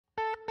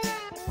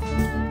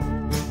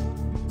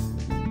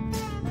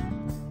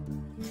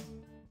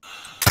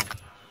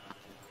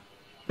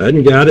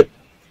Hadn't got it.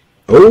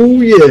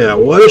 Oh, yeah,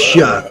 what a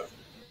shot.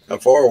 How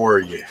far were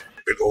you?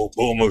 Big old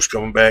bull moose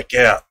coming back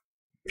out.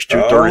 He's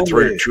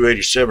 233 to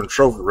 287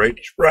 trophy rate.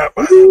 He's right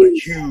behind a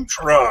huge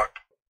rock.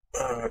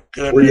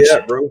 Goodness. Where you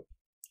at, bro?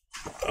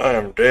 I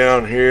am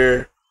down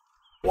here,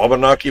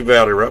 Wabanaki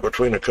Valley, right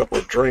between a couple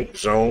of drink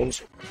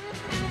zones.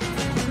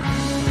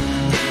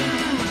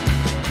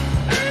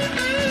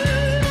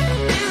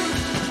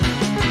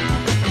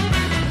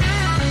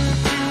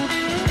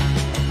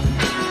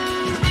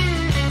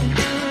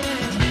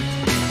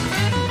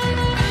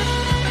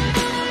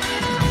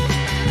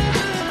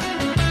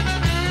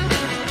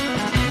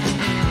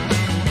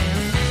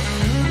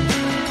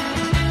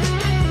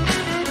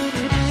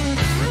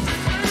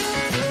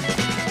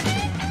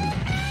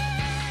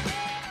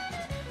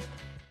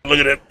 Look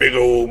at that big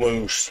old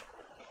moose.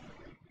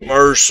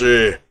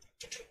 Mercy.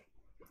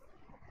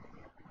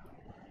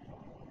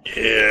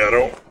 Yeah, I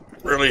don't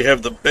really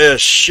have the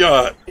best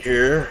shot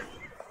here.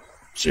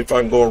 See if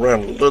I can go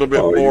around a little bit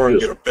more and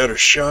get a better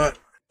shot.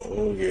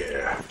 Oh,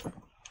 yeah.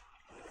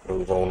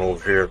 Move on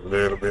over here a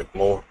little bit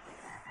more.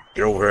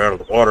 Get over here out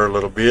of the water a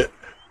little bit.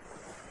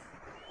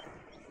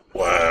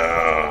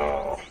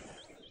 Wow.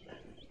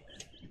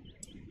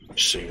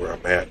 Let's see where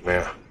I'm at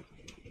now.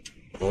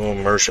 Oh,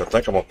 mercy. I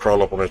think I'm going to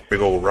crawl up on this big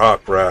old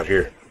rock right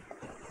here.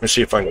 Let me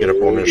see if I can get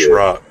up on this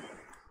rock.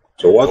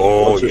 So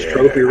what's his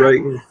trophy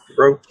rating,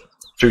 bro?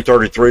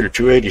 233 to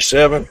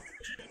 287.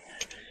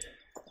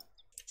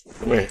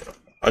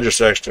 I just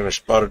accidentally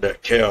spotted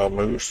that cow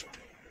moose.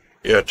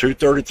 Yeah,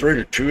 233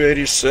 to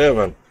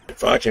 287.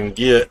 If I can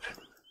get...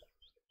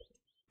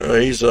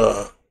 he's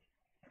a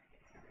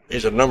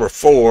number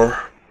 4.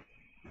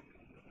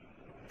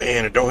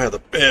 And it don't have the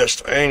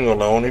best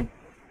angle on him.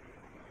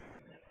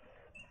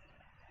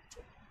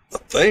 I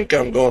think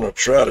I'm going to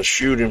try to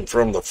shoot him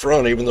from the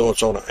front, even though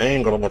it's on an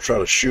angle. I'm going to try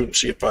to shoot and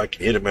see if I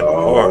can hit him in the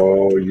heart.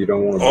 Oh, you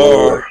don't want to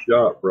blow that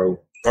shot, bro.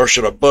 Or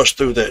should I bust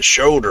through that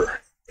shoulder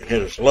and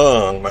hit his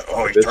lung?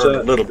 Oh, he turned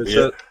a little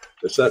bit.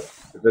 If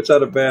it's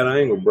at a bad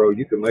angle, bro,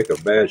 you can make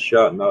a bad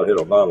shot and not hit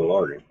a lot of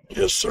target.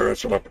 Yes, sir.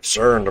 That's what I'm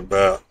concerned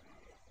about.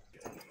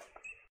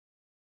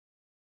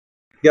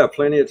 You got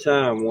plenty of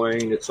time,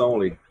 Wayne. It's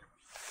only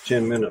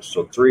 10 minutes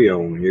till 3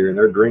 on here, and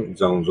their drinking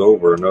zone's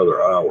over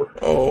another hour.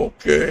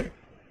 Okay.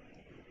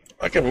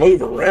 I can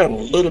move around a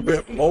little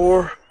bit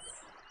more,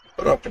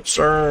 but I'm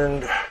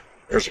concerned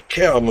there's a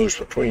cow moose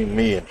between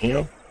me and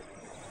him.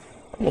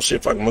 I'm going to see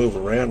if I can move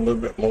around a little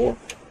bit more,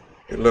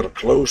 get a little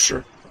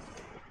closer,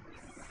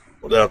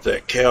 without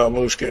that cow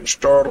moose getting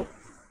startled.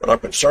 But I'm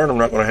concerned I'm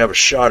not going to have a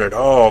shot at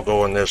all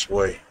going this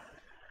way.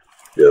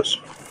 Yes.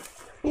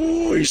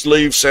 Oh, these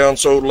leaves sound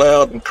so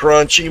loud and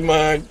crunchy,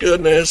 my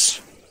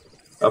goodness.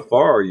 How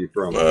far are you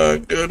from him? My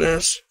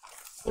goodness.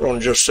 Hold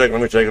on just a second.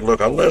 Let me take a look.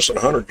 I'm less than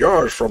 100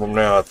 yards from them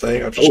now, I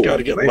think. I've just got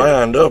to get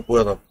lined up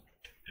with them.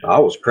 I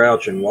was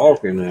crouching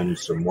walking, and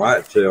some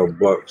whitetail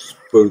bucks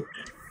spooked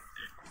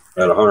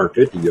at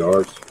 150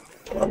 yards.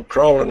 Well, I'm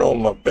crawling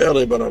on my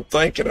belly, but I'm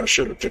thinking I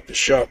should have took the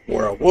shot from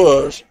where I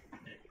was.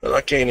 But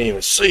I can't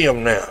even see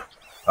them now.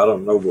 I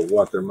don't know but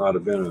what there might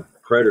have been a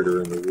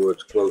predator in the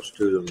woods close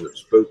to them that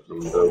spooked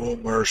them, though. Oh,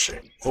 mercy.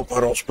 Hope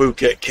I don't spook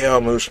that cow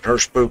moose and her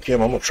spook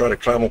him. I'm going to try to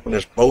climb up on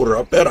this boulder.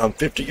 I bet I'm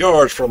 50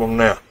 yards from them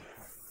now.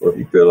 Well, if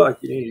you feel like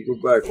you need to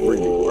go back where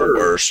you were.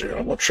 Mercy.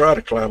 I'm going to try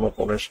to climb up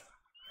on this.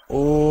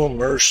 Oh,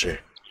 mercy.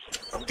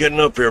 I'm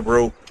getting up here,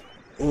 bro.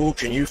 Oh,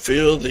 can you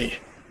feel the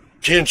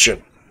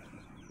tension?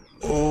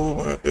 Oh,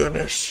 my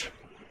goodness.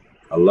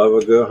 I love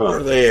a good hunt. Where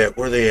are they at?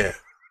 Where are they at?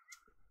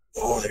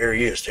 Oh, there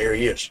he is. There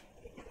he is.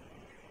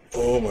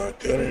 Oh, my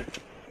goodness.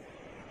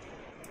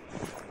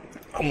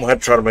 I'm going to have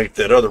to try to make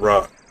that other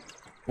rock.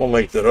 I'm going to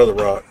make that other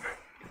rock.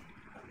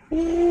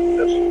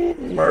 Oh,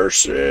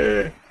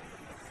 mercy.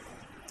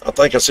 I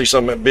think I see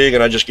something big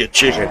and I just get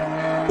chicken.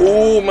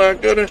 Oh, my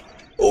goodness.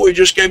 Oh, he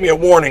just gave me a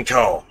warning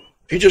call.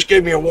 He just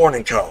gave me a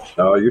warning call.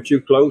 Oh, you're too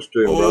close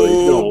to him, brother. He's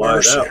going to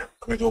light out.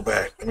 Let me go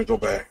back. Let me go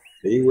back.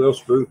 He will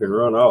spook and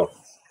run off.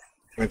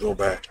 Let me go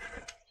back.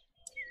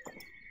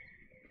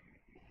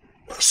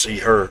 I see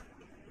her.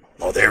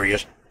 Oh, there he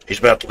is. He's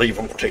about to leave.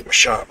 I'm going to take my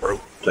shot,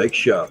 bro. Take a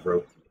shot,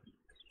 bro.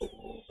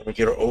 Let me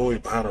get her. Oh, he's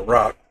behind a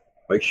rock.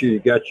 Make sure you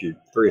got your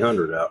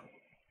 300 out.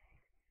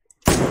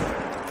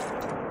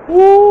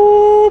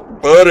 Ooh,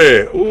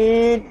 buddy.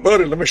 Ooh,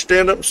 buddy. Let me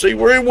stand up and see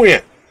where he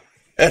went.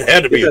 That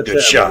had to be a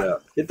good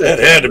shot. That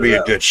had to be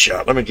a good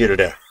shot. Let me get it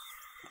out.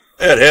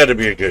 That had to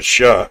be a good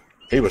shot.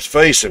 He was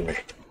facing me.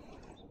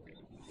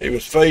 He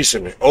was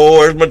facing me. Oh,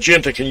 there's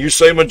magenta. Can you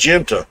say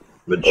magenta?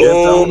 Magenta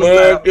oh, on the my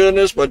map.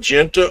 goodness.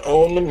 Magenta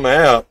on the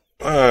map.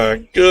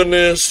 My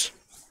goodness.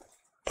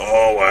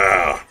 Oh,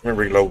 wow. Let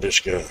me reload this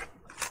gun.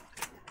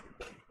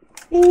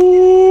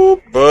 Ooh,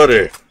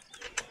 buddy.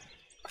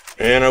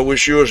 Man, I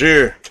wish you was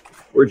here.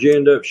 Where'd you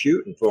end up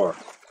shooting for?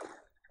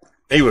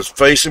 He was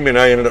facing me, and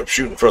I ended up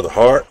shooting for the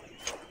heart.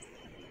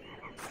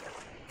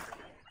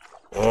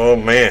 Oh,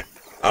 man.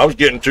 I was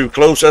getting too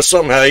close. That's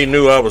somehow he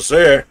knew I was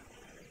there.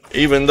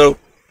 Even though,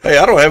 hey,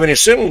 I don't have any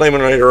scent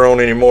eliminator on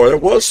anymore. There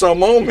was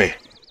some on me.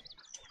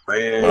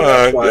 Man,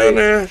 My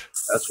goodness.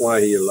 That's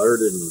why he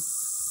alerted and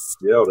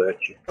yelled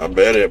at you. I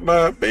bet it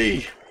might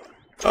be.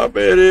 I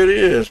bet it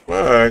is.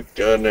 My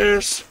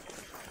goodness.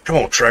 Come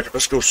on, Tracker.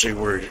 Let's go see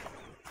where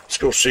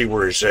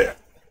he's at.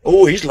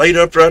 Oh, he's laid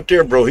up right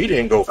there, bro. He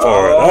didn't go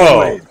far at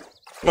all. Man.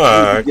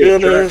 My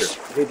goodness.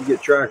 Need to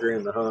get Tracker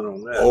in the hunt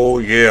on that. Oh,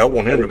 yeah. I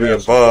want him to be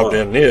involved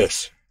in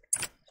this.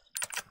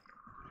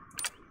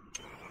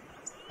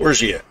 Where's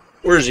he at?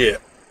 Where's he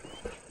at?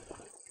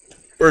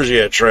 Where's he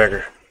at,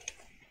 Tracker?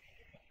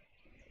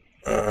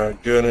 My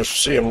goodness.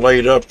 See him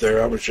laid up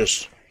there. I was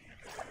just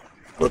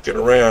looking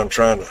around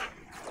trying to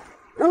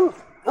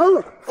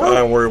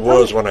find where he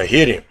was when I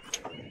hit him.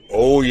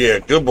 Oh, yeah.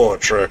 Good boy,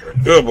 Tracker.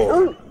 Good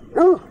boy.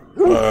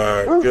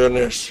 My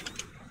goodness.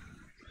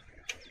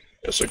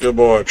 That's a good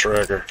boy,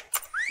 Tracker.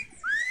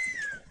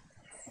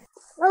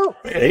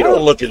 Man, he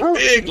don't look as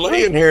big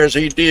laying here as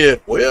he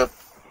did. Well,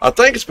 I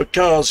think it's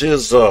because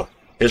his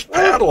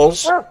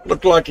paddles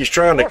look like he's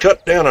trying to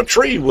cut down a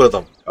tree with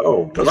them.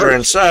 Oh, because they're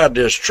inside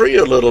this tree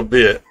a little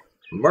bit.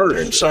 Mercy.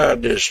 They're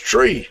inside this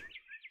tree.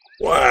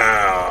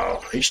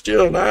 Wow. He's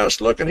still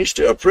nice looking. He's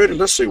still pretty.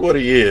 Let's see what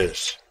he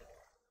is.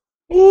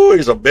 Ooh,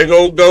 he's a big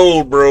old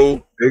gold,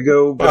 bro. Big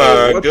old gold.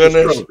 My What's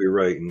goodness. his trophy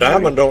rating,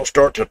 Diamond don't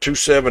start till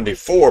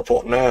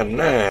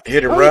 274.99.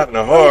 Hit him right in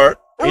the heart.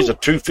 He's a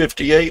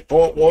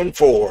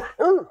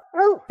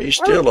 258.14. He's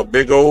still a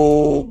big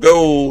old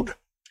gold.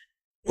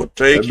 We'll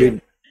take him.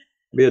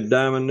 Be a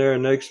diamond there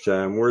next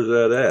time. Where's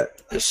that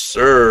at? Yes,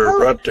 sir.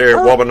 Right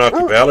there,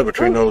 Wabanaki Valley,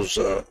 between those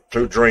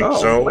two drink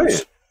zones. Man.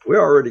 We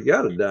already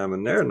got a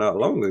diamond there not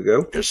long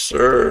ago. Yes,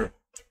 sir.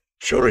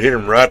 Should have hit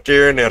him right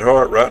there in that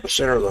heart, right in the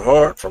center of the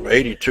heart, from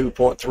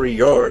 82.3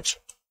 yards.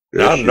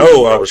 Now, I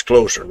know I was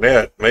closer than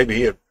that. Maybe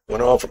he had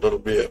went off a little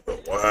bit,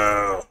 but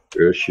wow.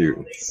 Good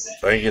shooting.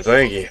 Thank you,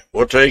 thank you.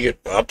 We'll take it.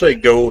 I'll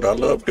take gold. I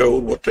love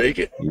gold. We'll take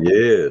it.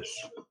 Yes.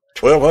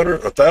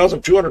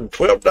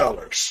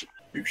 $1,212.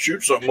 You can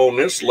shoot something on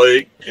this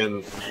lake,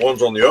 and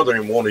ones on the other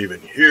end won't even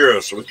hear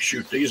us, so we can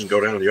shoot these and go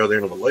down to the other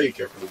end of the lake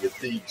after we get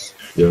these.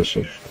 Yes,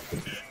 sir.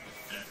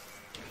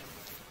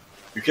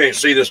 You can't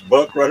see this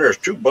buck right here. There's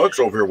two bucks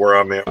over here where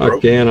I'm at, bro. I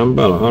can. I'm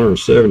about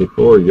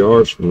 174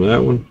 yards from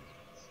that one.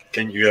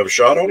 Can you have a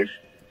shot on him?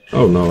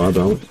 Oh, no, I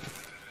don't.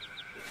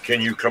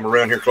 Can you come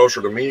around here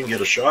closer to me and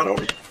get a shot on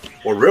him?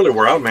 Well, really,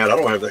 where I'm at, I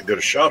don't have that good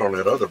a shot on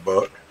that other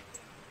buck.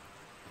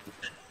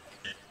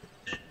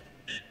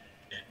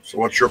 So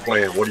what's your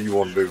plan? What do you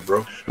want to do,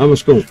 bro? I'm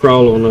just going to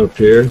crawl on up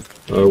here.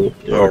 I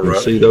can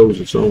see those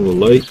that's on the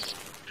lake.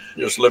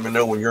 Just let me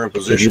know when you're in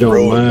position, if you don't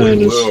bro. mind,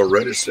 We will.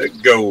 Ready,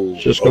 set, go.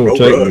 It's just going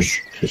to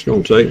rush. It's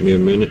going to take me a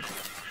minute.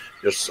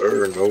 Yes,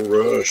 sir. No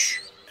rush.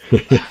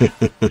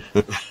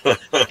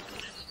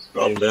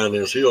 Crawling down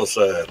this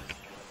hillside.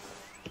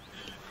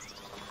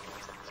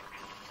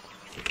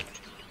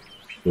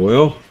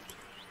 Well,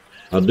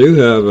 I do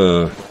have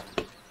a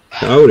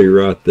coyote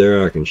right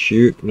there I can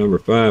shoot, number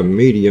 5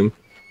 medium.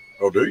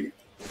 Oh, do you?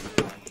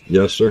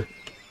 Yes, sir.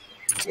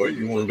 Well,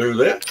 you want to do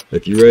that?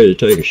 If you're ready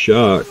to take a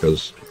shot,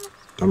 because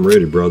I'm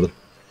ready, brother.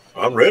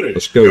 I'm ready.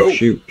 Let's go.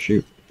 Shoot.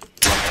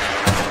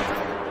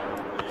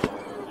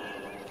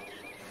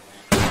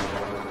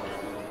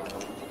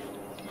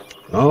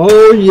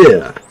 Oh,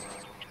 yeah.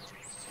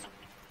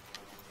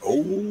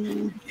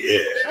 Oh,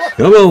 yeah.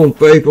 Come on,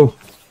 people.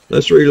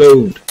 Let's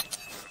reload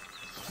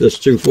this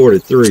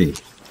 243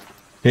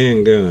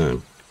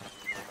 handgun.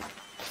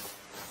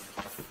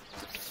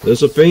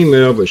 This is a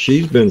female, but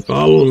she's been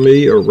following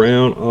me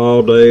around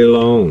all day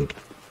long.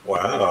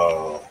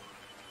 Wow.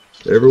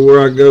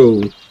 Everywhere I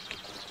go,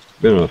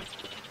 been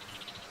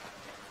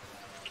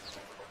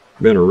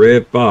a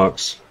red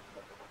fox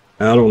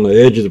out on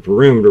the edge of the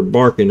perimeter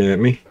barking at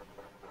me.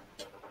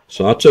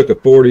 So I took a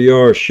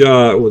 40-yard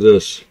shot with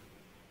this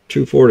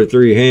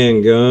 243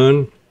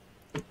 handgun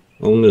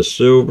on this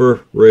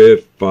silver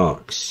red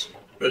fox.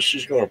 Bet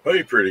she's going to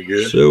pay pretty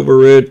good. Silver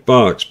red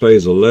fox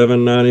pays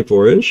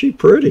 $11.94. Isn't she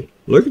pretty?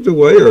 Look at the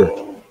way her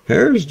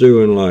hair's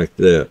doing like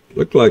that.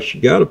 Look like she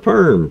got a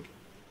perm.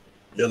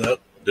 Yeah,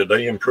 did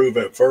they improve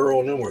that fur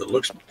on them where it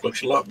looks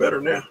a lot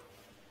better now?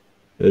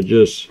 It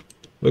just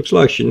looks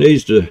like she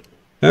needs to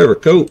have her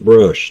coat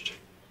brushed.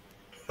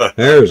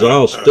 Hair's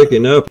all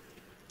sticking up.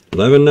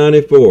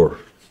 $11.94.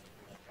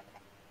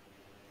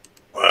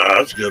 Wow,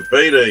 that's a good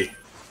payday.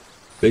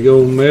 Big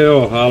old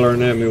male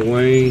hollering at me,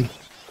 Wayne.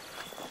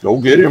 Go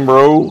get him,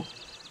 bro.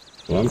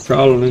 Well, I'm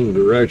crawling in the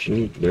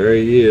direction. There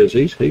he is.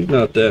 He's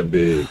not that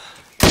big.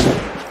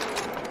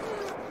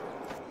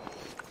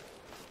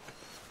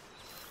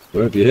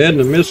 Well, if you're heading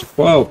to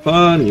Missisquoi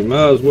Pond, you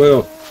might as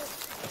well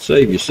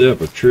save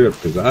yourself a trip,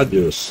 because I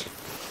just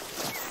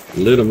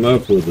lit him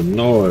up with the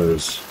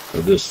noise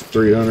of this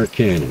 300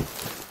 cannon.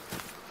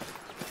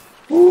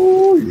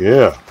 Oh,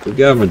 yeah. We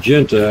got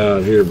magenta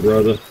out here,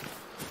 brother.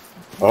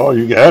 Oh,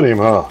 you got him,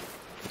 huh?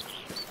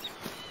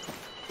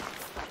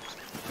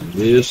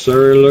 Yes,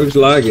 sir. Looks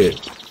like it.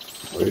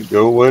 Way to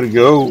go, way to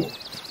go.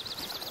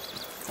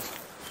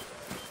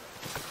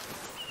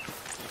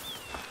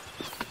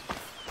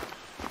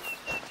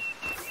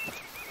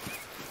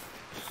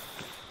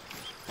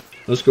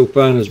 Let's go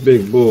find this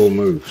big bull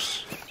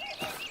moose.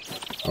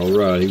 All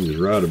right, he was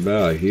right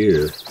about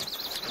here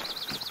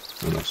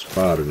when I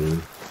spotted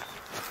him.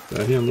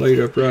 Got him laid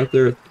up right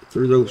there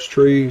through those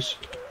trees.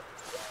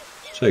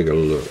 Take a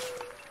look.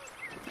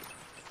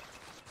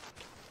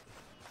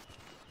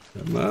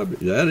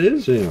 That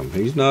is him.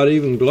 He's not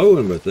even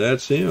glowing, but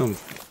that's him.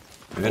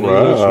 And he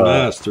looks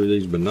nice through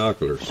these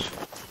binoculars.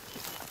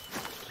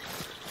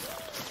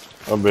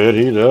 I bet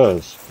he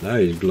does. Now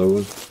he's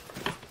glowing.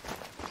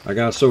 I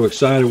got so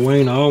excited,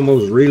 Wayne, I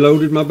almost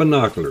reloaded my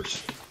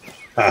binoculars.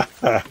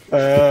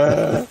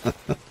 Sound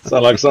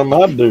like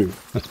something I'd do.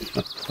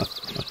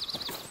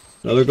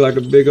 That look like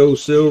a big old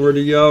silver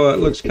to y'all. That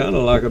looks kind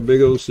of like a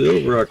big old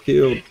silver I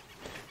killed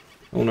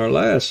on our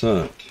last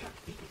hunt.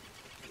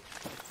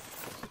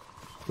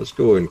 Let's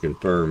go ahead and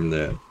confirm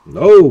that.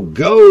 Oh,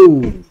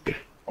 gold!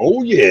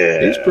 Oh,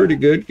 yeah. He's pretty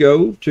good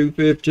gold.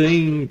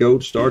 215.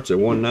 Gold starts at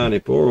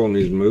 194 on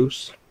these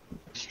moose.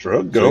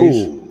 Struck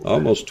gold.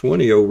 Almost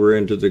 20 over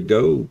into the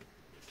gold.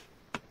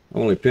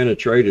 Only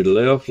penetrated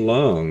left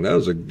lung. That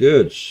was a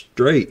good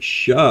straight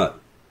shot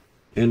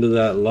into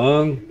that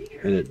lung,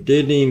 and it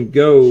didn't even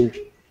go.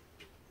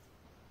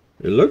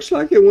 It looks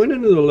like it went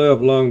into the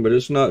left lung, but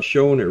it's not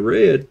showing it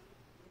red.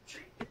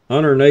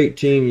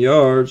 118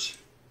 yards.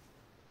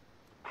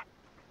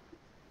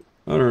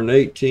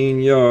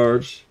 118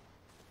 yards.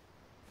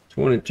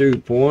 22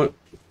 point.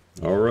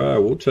 All right,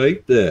 we'll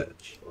take that.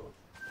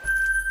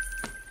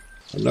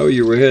 I know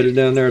you were headed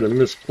down there to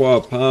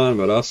Misquaw Pond,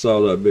 but I saw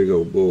that big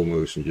old bull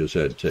moose and just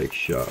had to take a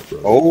shot,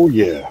 bro. Oh,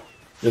 yeah.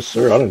 Yes,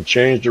 sir. I done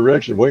changed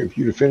direction. Waiting for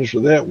you to finish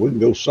with that. We can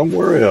go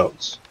somewhere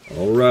else.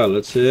 All right,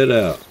 let's head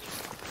out.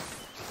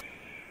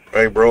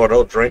 Hey, bro, I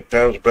know drink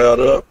time's about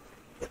up,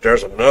 but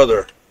there's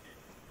another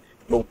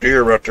little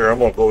deer right there. I'm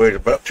going to go ahead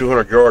about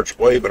 200 yards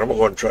away, but I'm going to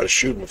go ahead and try to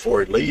shoot him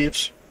before he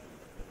leaves.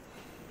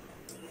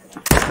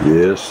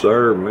 Yes,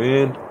 sir,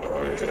 man.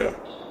 Oh, yeah.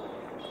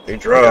 He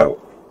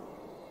dropped.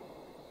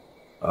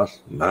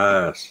 That's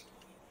nice.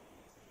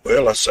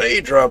 Well, I say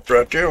he dropped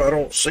right there. I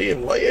don't see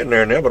him laying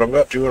there now, but I'm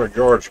about 200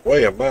 yards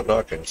away. I might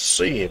not can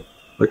see him.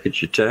 Look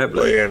at your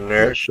tablet. Laying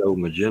there. Show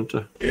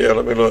magenta. Yeah,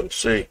 let me look and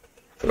see.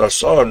 Because I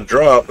saw him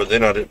drop, but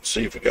then I didn't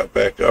see if he got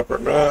back up or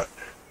not.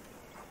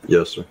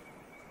 Yes, sir.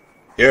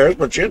 Yeah, there's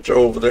magenta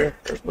over there.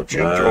 There's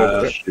magenta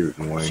over there.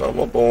 Shooting, Wayne. So I'm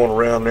going to go on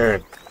around there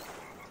and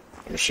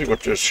let me see what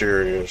this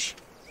here is.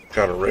 What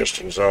kind of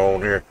resting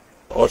zone here.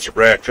 Oh, it's a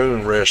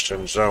raccoon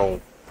resting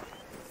zone.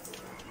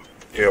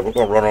 Yeah, we're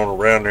going to run on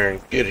around there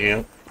and get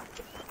him.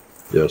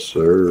 Yes,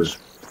 sir.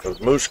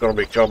 Because moose going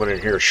to be coming in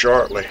here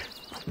shortly.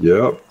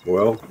 Yep.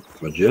 Well,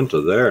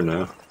 magenta there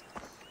now.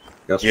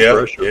 Got some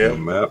pressure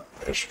on the map.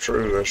 That's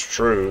true. That's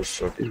true.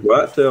 So these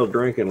whitetail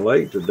drinking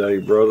late today,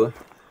 brother.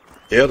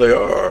 Yeah, they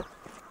are.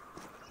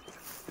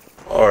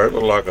 Oh, it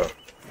look like a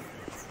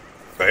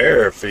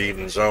bear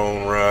feeding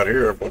zone right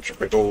here. A bunch of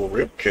big old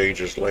rib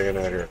cages laying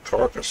out here,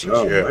 carcasses.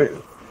 Oh, yeah,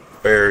 man.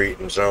 Bear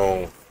eating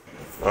zone.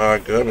 My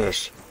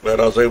goodness. Glad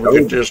I was able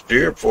to get this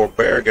deer before a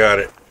bear got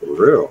it. For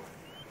real.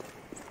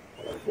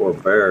 Before a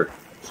bear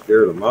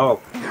scared them off.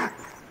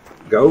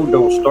 Gold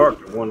don't start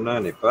at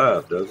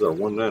 195, does it? Or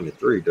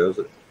 193, does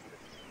it?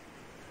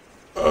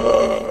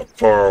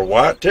 For a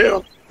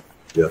whitetail?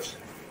 Yes.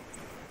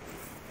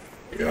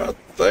 Yeah, I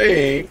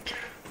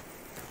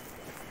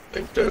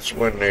think that's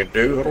when they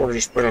do. Hold on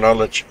just a minute, I'll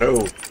let you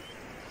know.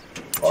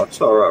 Oh, that's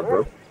all right,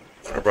 bro.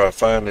 Whenever I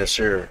find this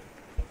here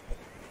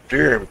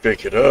deer and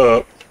pick it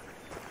up,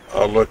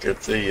 I'll look at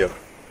the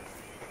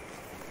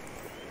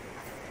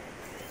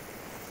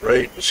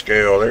rating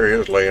scale. There he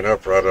is laying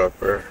up right up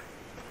there.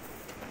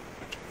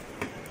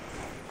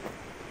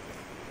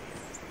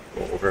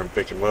 Go over here and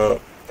pick him up.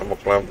 I'm going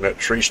to climb in that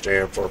tree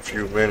stand for a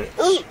few minutes.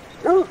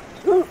 Even though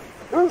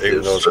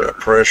it's got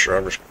pressure,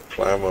 I'm just going to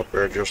climb up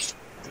there just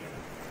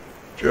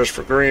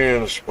for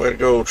grins. Way to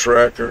go,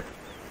 Tracker.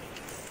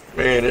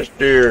 Man, this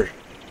deer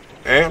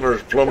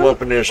antlers plumb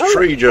up in this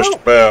tree just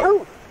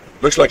about.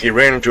 Looks like he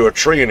ran into a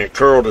tree and he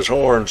curled his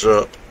horns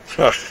up.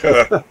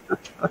 Yeah,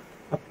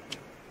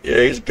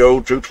 he's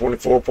gold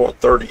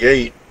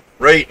 224.38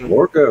 rating.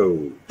 More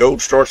gold.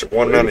 Gold starts at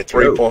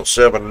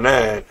 193.79.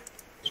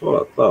 That's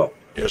what I thought.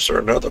 Yes, sir.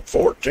 Another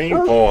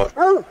 14 point.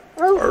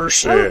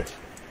 Mercy.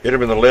 Hit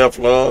him in the left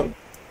lung,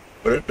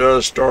 but it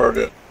does start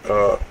at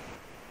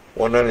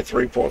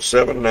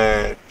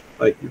 193.79.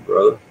 Thank you,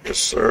 brother. Yes,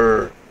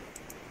 sir.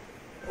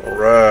 All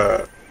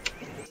right.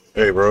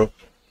 Hey, bro.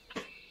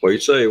 What do you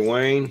say,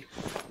 Wayne?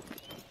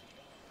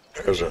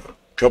 There's a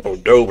couple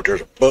of doe, but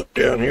there's a buck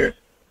down here.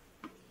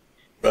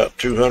 About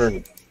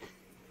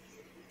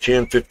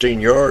 210,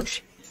 15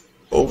 yards.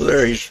 Over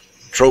there, he's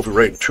trophy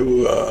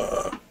rating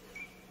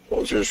what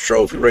was his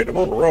trophy rating?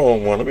 I'm on the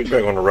wrong one. Let me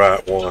back on the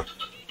right one.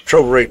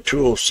 Trophy rating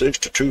 206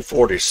 to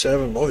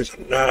 247. Boy, he's a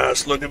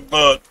nice looking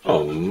buck.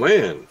 Oh,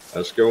 man.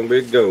 That's going to be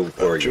a gold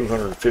for you.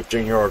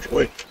 215 yards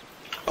away.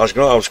 I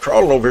was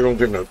crawling over here and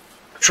getting a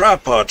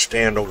tripod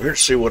stand over here to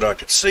see what I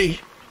could see.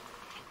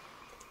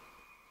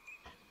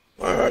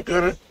 My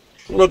goodness.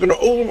 Looking,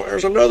 oh,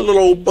 there's another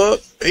little old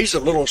buck. He's a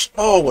little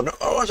small one.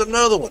 Oh, there's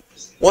another one.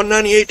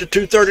 198 to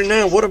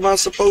 239. What am I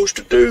supposed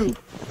to do?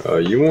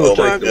 You want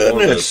to Oh, my take the one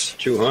goodness.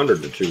 that's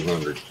 200 to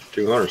 200.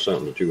 200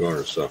 something to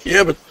 200 something.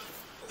 Yeah, but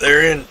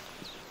they're in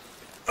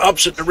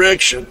opposite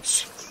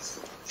directions.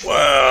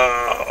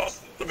 Wow.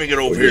 Let me get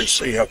over here and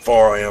see how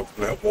far I am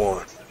from that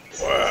one.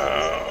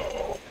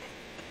 Wow.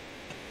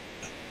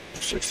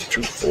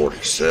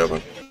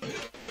 62.47.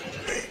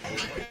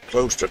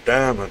 Close to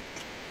diamond.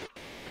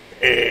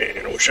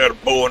 And I wish I had a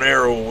bow and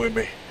arrow with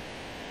me.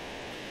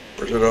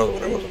 Where's that other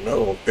one? There was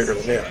another one bigger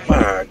than that.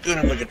 My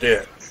goodness, look at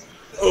that.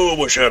 Oh, I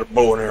wish I had a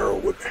bow and arrow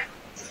with me.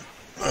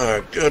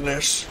 My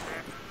goodness.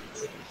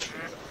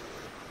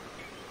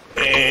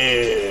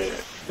 And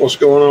What's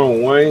going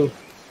on, Wayne?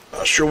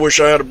 I sure wish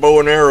I had a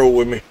bow and arrow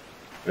with me.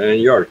 Man,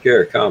 you ought to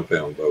carry a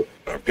compound bow.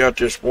 I've got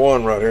this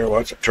one right here. Well,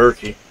 that's a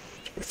turkey.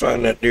 We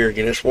find that deer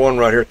again. This one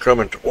right here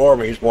coming toward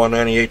me. He's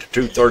 198 to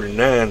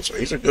 239, so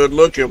he's a good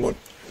looking one.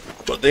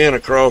 But then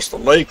across the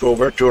lake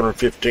over there,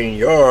 215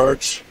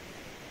 yards,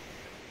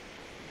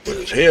 with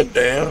his head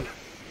down,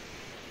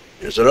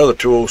 is another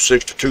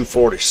 206 to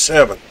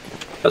 247.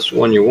 That's the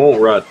one you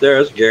want right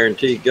there. That's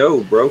guaranteed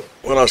gold, bro.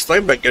 Well, I was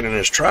thinking about getting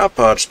this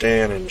tripod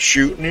stand and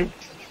shooting him.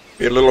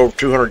 Be a little over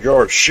 200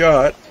 yard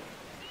shot.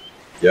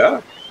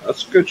 Yeah,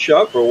 that's a good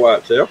shot for a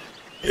whitetail.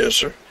 Yes,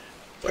 sir.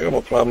 I think I'm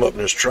going to climb up in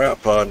this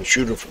tripod and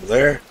shoot him from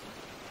there.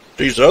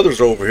 These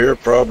others over here are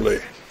probably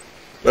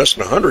less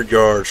than 100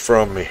 yards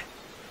from me.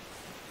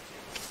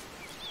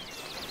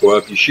 Well,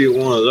 if you shoot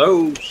one of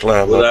those,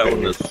 Climb with up that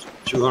in one that's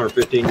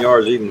 215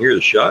 yards, you can hear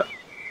the shot.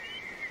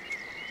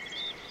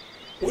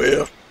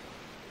 Well,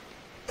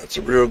 that's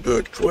a real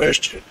good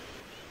question.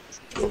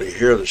 Will he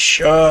hear the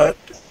shot,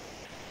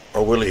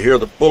 or will he hear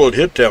the bullet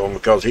hit that one?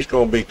 Because he's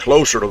going to be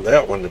closer to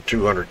that one than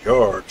 200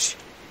 yards.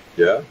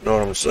 Yeah, You know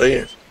what I'm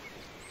saying?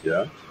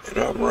 yeah. And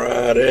I'm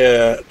right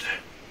at,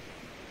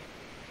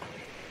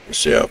 let's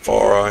see how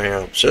far I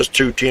am. It says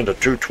 210 to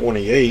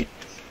 228.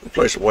 We'll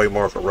place a way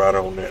marker right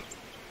on that.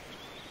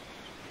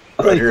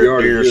 I Right think here you at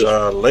ought to Deer's just,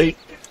 Eye Lake.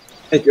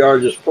 I think you ought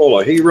to just pull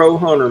a hero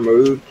hunter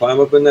move,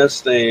 climb up in that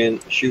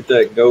stand, shoot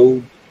that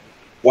gold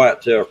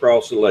whitetail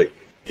across the lake.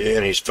 Yeah,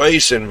 and he's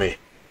facing me.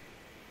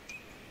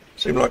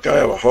 Seems like I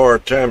have a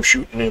hard time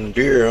shooting them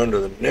deer under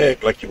the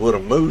neck like you would a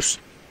moose.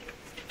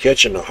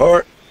 Catching the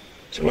heart.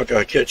 Seems like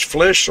I catch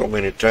flesh so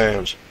many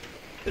times.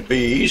 It'd be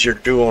easier to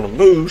do on a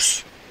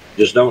moose.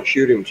 Just don't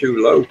shoot him too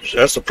low.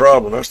 That's the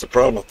problem. That's the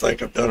problem I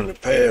think I've done in the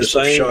past. Just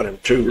I've aim- shot him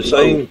too Just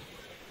low.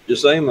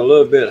 aim a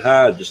little bit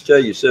high. Just tell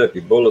yourself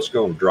your bullet's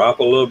going to drop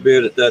a little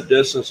bit at that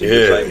distance, and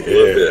just aim a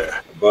little bit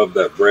above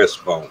that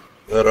breastbone.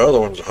 That other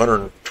one's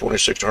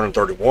 126,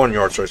 131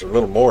 yards, so it's a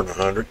little more than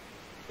 100.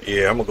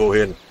 Yeah, I'm going to go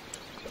ahead and...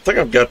 I think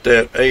I've got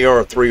that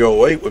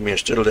AR-308 with me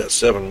instead of that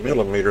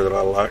 7mm that I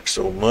like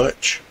so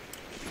much.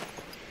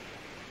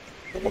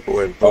 I'm going to go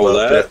ahead and pull Oh,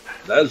 out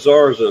that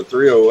Zarza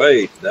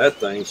 308, that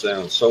thing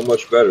sounds so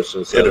much better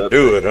since that. It'll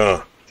do it,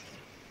 huh?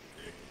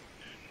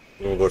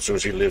 I'm going to go as soon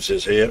as he lifts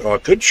his head. Oh, I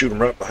could shoot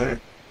him right behind.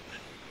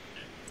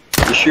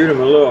 You shoot him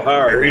a little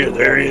higher. There he is,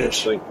 there he I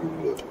is. think you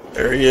would.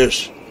 There he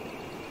is.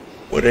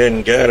 Went ahead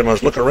and got him. I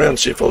was looking around to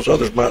see if those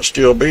others might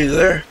still be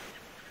there.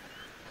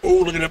 Oh,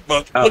 look at that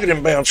buck. Look at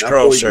him bounce Now,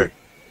 across before there.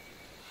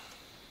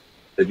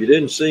 If you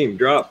didn't see him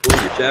drop, pull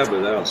your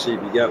tablet out and see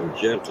if you got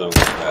magenta on the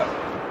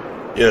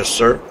map. Yes,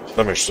 sir.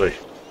 Let me see.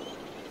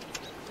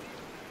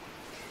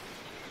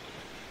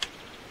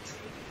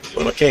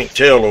 Well, I can't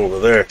tell over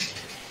there.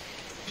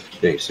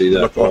 Can't see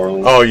that Look far on.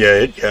 on. Oh, yeah,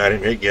 it got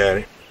him. It got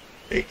him.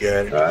 It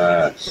got him.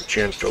 Nice.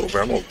 Chin's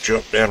over. I'm going to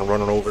jump down and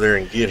run over there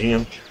and get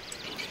him.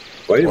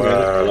 Wait a minute.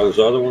 Wow. Are those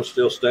other ones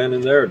still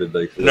standing there, or did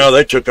they flip? No,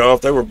 they took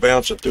off. They were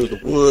bouncing through the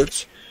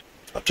woods.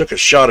 I took a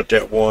shot at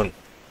that one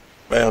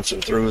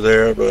bouncing through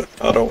there, but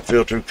I don't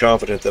feel too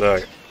confident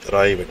that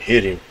I even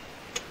hit him.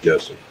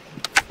 Yes, sir.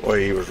 The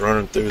way he was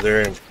running through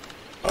there, and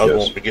I was Yes.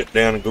 wanting to get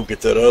down and go get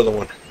that other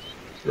one.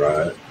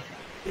 Right.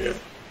 Yeah.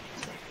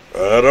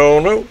 I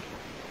don't know.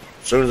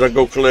 As soon as I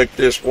go collect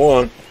this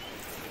one,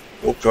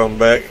 we'll come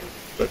back and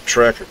let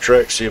tracker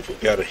track, see if we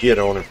got a hit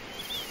on him.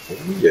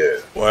 Yeah.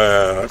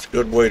 Wow, that's a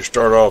good way to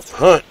start off the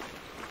hunt.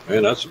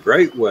 Man, that's a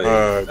great way.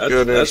 My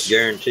goodness. That's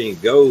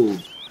guaranteed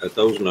gold at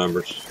those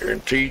numbers.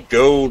 Guaranteed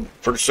gold.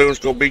 Pretty soon it's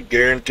going to be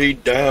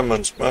guaranteed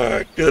diamonds.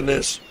 My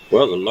goodness.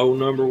 Well, the low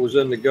number was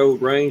in the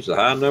gold range. The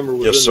high number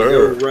was Yes, in sir.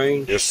 the gold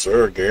range. Yes,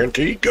 sir.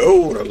 Guaranteed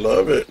gold. I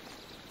love it.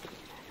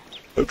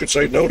 Who could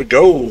say no to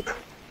gold?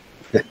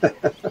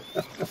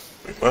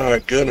 My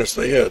goodness,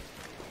 they had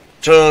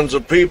tons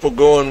of people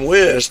going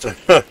west.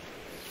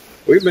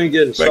 We've been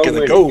getting so Back in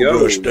the many gold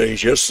gold. rush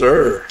days. Yes,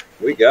 sir.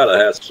 We gotta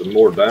have some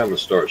more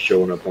diamonds start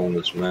showing up on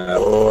this map.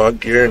 Oh, I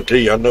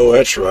guarantee you. I know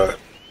that's right.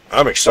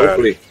 I'm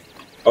excited.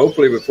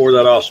 Hopefully before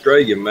that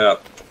Australian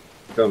map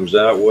comes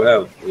out, we'll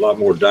have a lot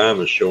more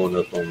diamonds showing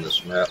up on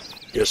this map.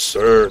 Yes,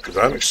 sir, because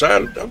I'm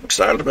excited. I'm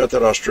excited about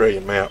that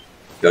Australian map.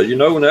 Because you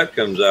know when that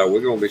comes out, we're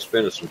going to be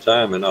spending some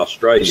time in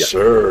Australia. Yes,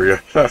 sir.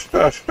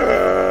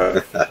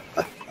 Yeah.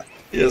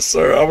 Yes,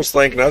 sir. I was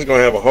thinking I was going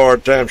to have a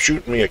hard time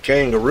shooting me a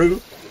kangaroo.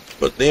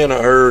 But then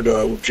I heard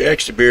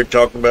Jackson Beard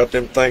talking about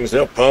them things.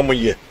 They'll pummel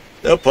you.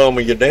 They'll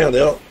pummel you down.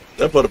 They'll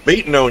put a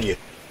beating on you.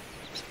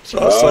 So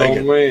I was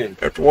thinking, man,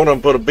 after one of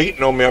them put a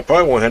beating on me, I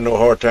probably won't have no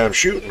hard time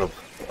shooting them.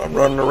 I'm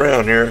running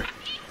around here.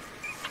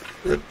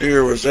 The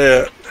deer was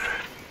at.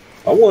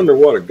 I wonder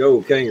what a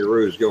gold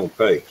kangaroo's gonna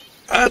pay.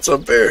 That's a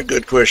very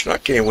good question. I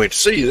can't wait to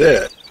see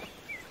that.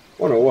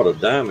 Wonder what a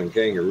diamond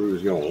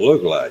kangaroo's gonna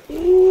look like.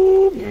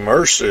 Ooh,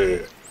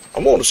 mercy. I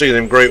want to see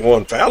them great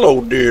one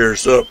fallow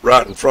deers up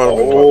right in front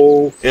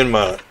of me in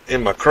my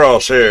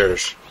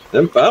crosshairs.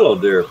 Them fallow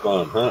deer are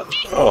fun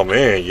hunting. Oh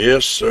man,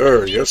 yes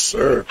sir, yes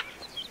sir.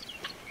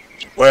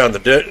 Wow, and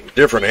the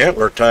different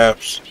antler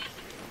types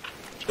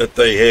that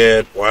they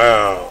had.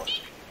 Wow,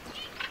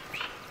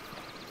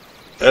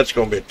 that's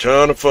gonna be a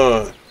ton of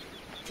fun.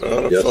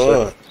 Ton of fun.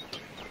 Sir.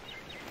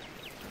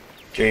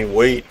 Can't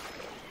wait.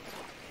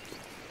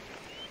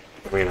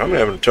 I mean, I'm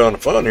having a ton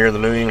of fun here in the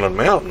New England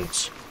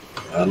mountains.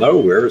 I know,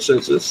 ever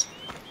since this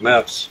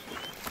maps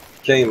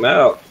came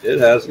out, it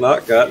has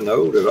not gotten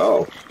old at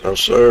all. No,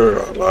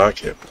 sir, I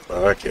like it. I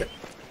like it.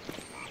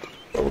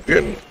 But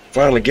we're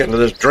finally getting to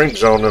this drink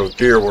zone those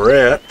deer we're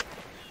at.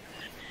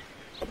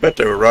 I bet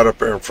they were right up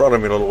there in front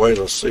of me a little ways.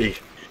 Let's see.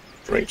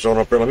 Drink zone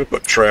up there. Let me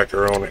put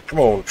tracker on it. Come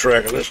on,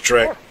 tracker. Let's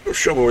track. Go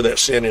show me where that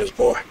sin is,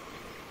 boy.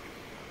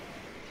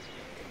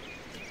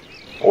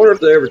 I wonder if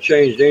they ever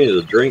changed any of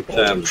the drink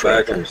times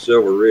back on the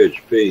Silver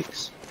Ridge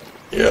Peaks.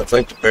 Yeah, I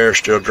think the bears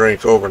still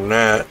drink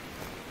overnight.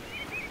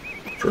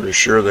 Pretty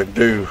sure they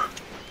do.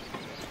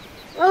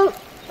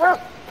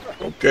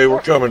 Okay,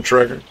 we're coming,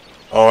 Tracker.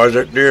 Oh, is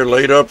that deer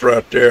laid up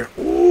right there?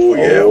 Ooh,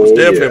 yeah, it was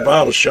definitely a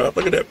bottle shot.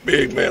 Look at that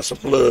big mass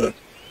of blood.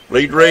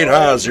 Lead rate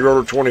high,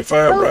 0 to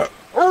 25,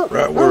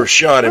 right where it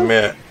shot him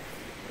at.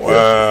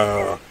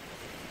 Wow.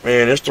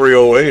 Man, this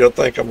 308, I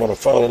think I'm going to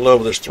fall in love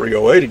with this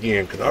 308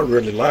 again because I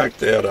really like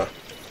that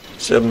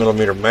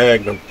 7mm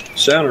Magnum.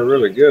 Sounded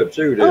really good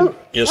too, didn't it?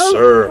 Yes,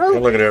 sir.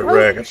 Look at that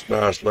rack. It's a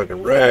nice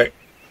looking rack.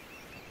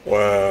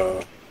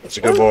 Wow. That's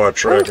a good boy,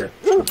 Tracker.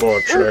 That's a good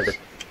boy, Tracker.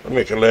 Let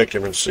me collect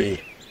him and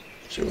see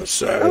what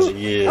size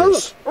he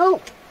is.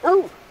 Oh,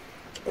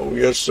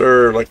 yes,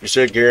 sir. Like you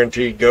said,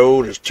 guaranteed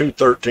gold is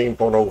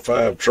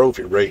 213.05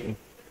 trophy rating.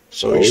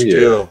 So he's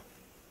still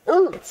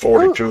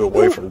 42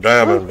 away from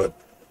diamond, but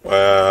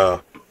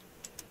wow.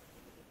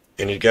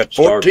 And he's got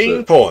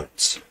 14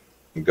 points.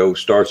 Gold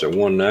starts at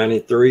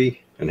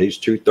 193, and he's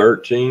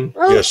 213.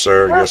 Yes,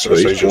 sir. Yes, sir.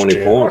 So he's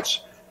 20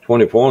 points.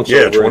 20 points.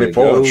 Yeah, 20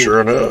 points.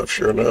 Sure enough.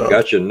 Sure enough.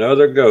 Got you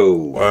another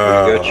gold.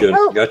 Wow.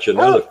 Got you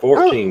another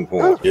 14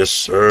 points. Yes,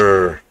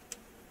 sir.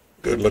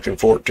 Good looking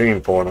 14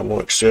 point. I'm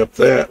gonna accept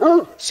that.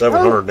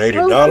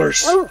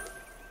 $780.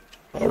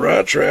 All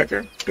right,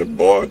 Tracker. Good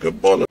boy.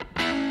 Good boy.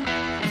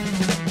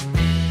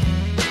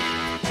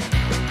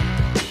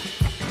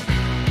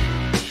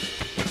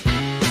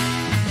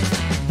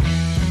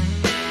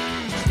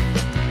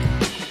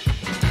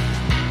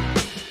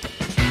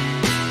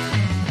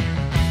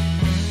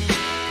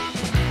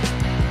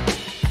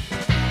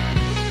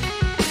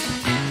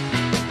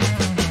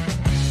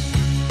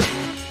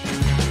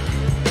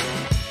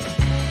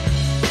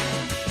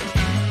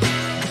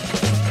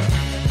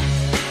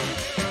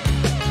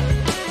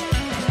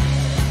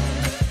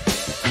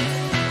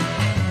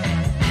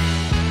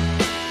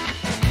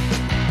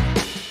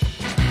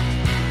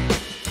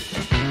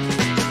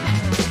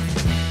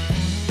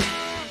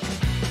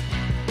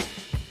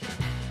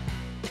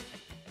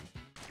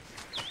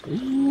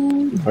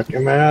 Knock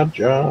him out,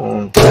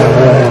 John.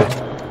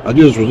 I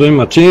just was in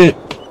my tent,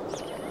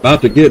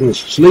 about to get in the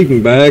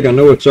sleeping bag. I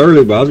know it's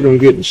early, but I was going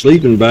to get in the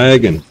sleeping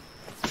bag and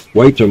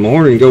wait till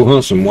morning and go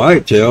hunt some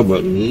whitetail.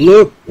 But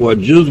look what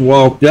just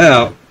walked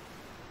out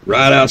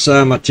right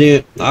outside my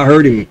tent. I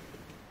heard him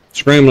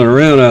scrambling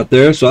around out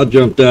there, so I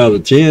jumped out of the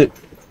tent.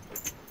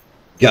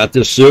 Got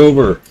this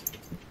silver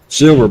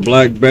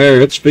black bear.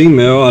 It's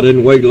female. I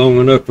didn't wait long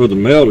enough for the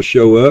male to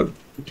show up.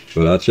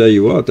 But I tell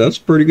you what, that's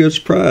a pretty good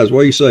surprise.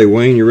 What do you say,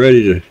 Wayne? You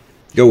ready to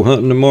go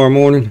hunting tomorrow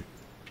morning?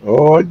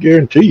 Oh, I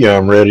guarantee you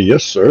I'm ready.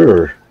 Yes,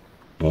 sir.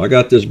 Well, I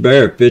got this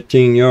bear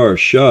 15-yard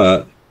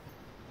shot.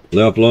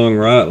 Left lung,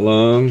 right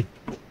lung,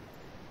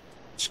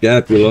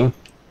 scapula.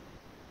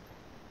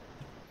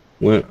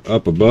 Went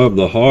up above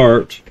the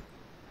heart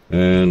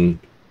and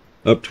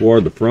up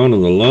toward the front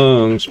of the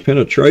lungs.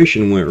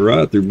 Penetration went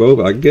right through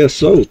both. I guess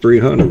so.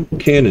 300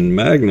 Cannon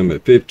Magnum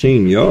at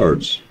 15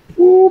 yards.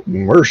 Ooh,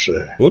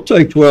 mercy. We'll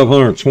take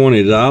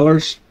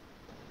 $1,220.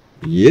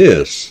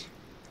 Yes.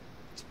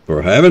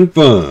 For having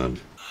fun.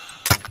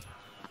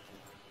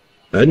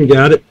 Hadn't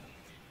got it.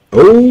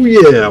 Oh,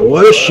 yeah.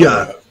 What a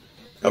shot.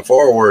 How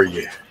far were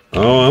you?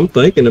 Oh, I'm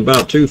thinking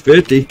about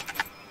 250.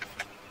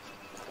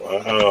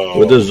 Wow.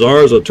 With the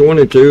Zarza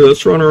 22.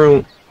 Let's run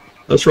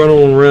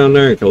on around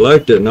there and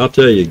collect it, and I'll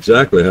tell you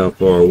exactly how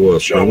far it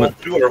was from it.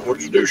 What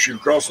did you do? Shoot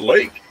across the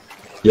lake?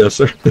 Yes,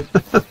 sir.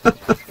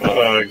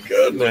 My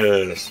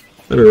goodness.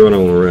 Better run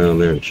on around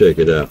there and check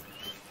it out.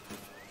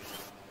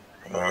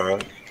 All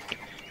right.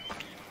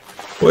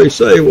 What do you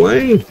say,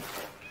 Wayne? You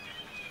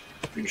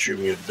can shoot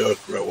me a duck.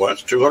 Well,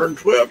 that's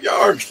 212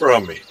 yards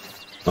from me.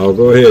 Oh,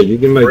 go ahead. You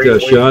can make Bring that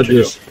the shot.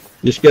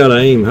 Just gotta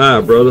aim high,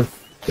 brother.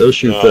 They'll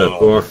shoot that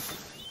far.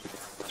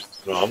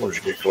 No, I'm gonna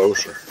just get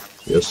closer.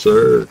 Yes,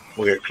 sir.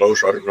 We'll get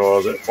closer. I didn't know I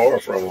was that far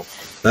from them.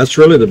 That's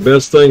really the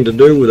best thing to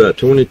do with that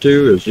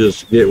 22 is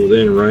just get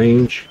within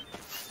range.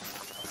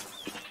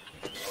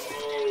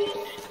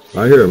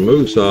 I hear a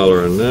moose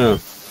hollering now.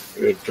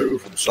 Good too,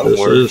 from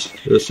somewhere.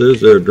 This is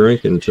their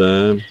drinking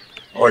time.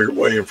 Oh, you're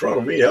way in front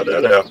of me. How'd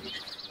that happen?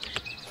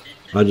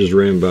 I just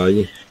ran by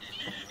you.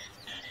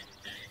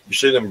 You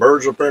see them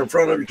birds up there in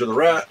front of you to the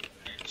right?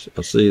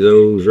 I see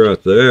those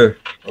right there.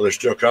 Are they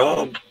still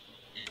calm?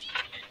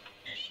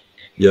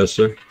 Yes,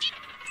 sir.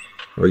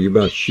 Are you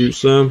about to shoot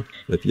some?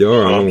 If you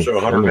are, I'm still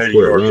gonna 180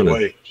 quit yards running.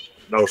 away.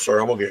 No,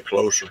 sir, I'm gonna get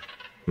closer.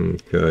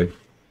 Okay.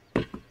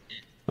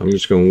 I'm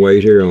just gonna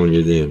wait here on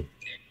you then.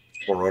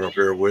 I'm gonna run up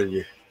here with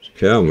you. There's a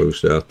cow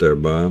moose out there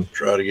by him.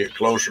 Try to get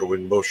closer. We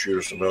can both shoot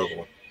us another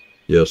one.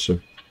 Yes, sir.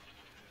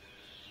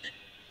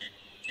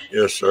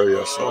 Yes, sir.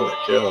 Yeah, I saw that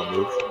cow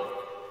moose.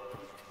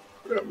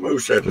 That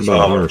moose had this About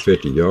holler.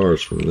 150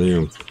 yards from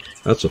them.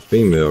 That's a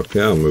female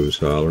cow moose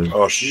hollering.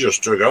 Oh, she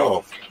just took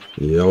off.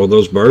 Yeah, all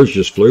those birds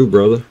just flew,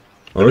 brother.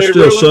 Oh, Did there's they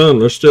still really? some.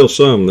 There's still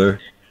some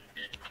there.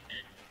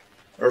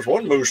 There's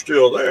one moose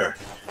still there.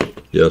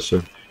 Yes,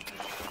 sir.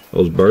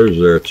 Those birds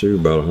there too,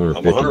 about I'm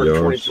 150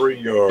 yards. 123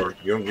 yards.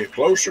 You gonna get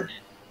closer?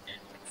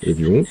 If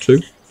you want to.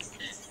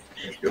 Let's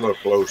get a little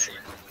closer.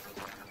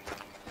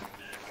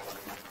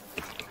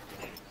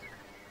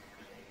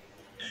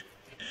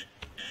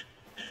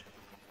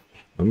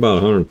 I'm about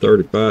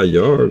 135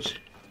 yards.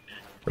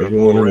 There's I'm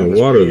one going in around the this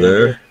water bend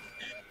there.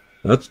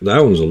 here.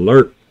 That one's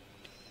alert.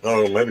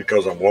 Oh, maybe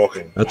because I'm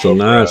walking. That's a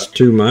nice Right.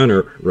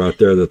 2-miner right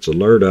there that's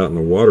alert out in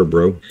the water,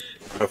 bro.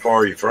 How far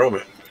are you from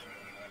it?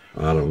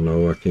 I don't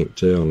know. I can't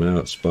tell now.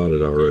 It's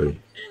spotted already.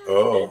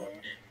 Oh,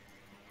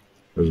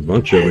 There's a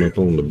bunch of them up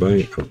on the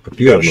bank. A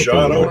few you got of a them up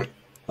shot on the on bank.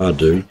 it? I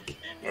do.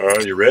 All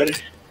right, you ready?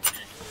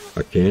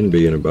 I can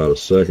be in about a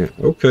second.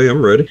 Okay,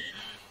 I'm ready.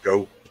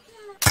 Go.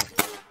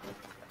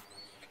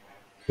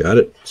 Got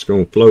it. It's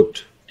going to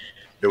float.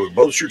 Did we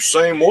both shoot the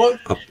same one?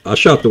 I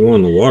shot the one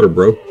in the water,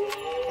 bro.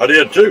 I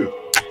did too.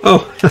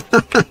 Oh,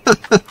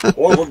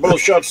 Well, we both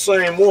shot the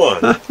same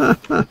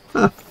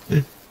one.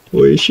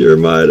 we sure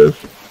might have.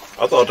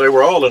 I thought they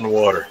were all in the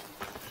water.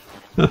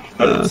 I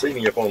didn't see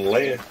any up on the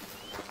land.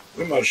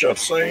 We might have shot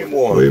the same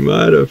one. We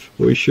might have.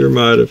 We sure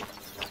might have.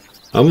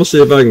 I'm gonna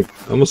see if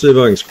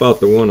I can spot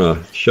the one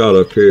I shot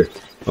up here.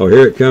 Oh,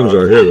 here it comes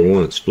right here, the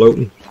one that's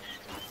floating.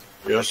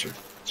 Yes, sir.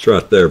 It's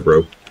right there,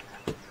 bro.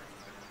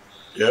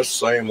 Yes,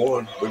 same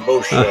one. We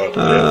both shot.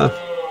 Yeah.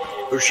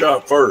 Who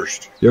shot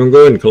first? You wanna go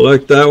ahead and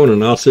collect that one,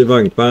 and I'll see if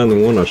I can find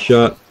the one I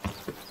shot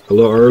a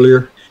little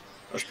earlier.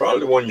 That's probably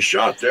the one you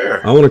shot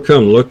there. I want to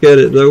come look at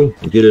it though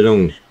and get it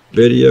on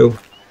video.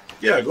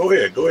 Yeah, go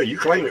ahead. Go ahead. You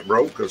claim it,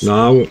 bro. Because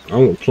No, I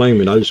won't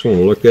claim it. I just want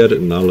to look at it,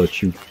 and I'll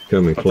let you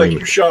come and I claim think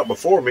you it. shot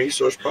before me,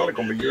 so it's probably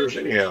going to be yours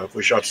anyhow if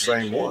we shot the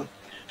same one.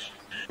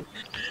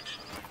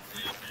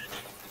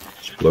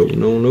 It's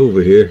floating on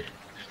over here.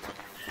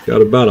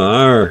 Got about an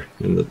hour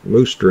in the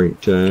moose drink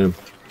time.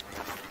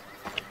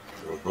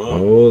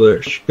 Oh,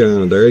 there she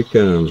comes. There he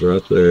comes,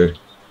 right there.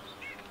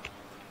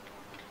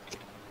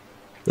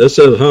 This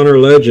says Hunter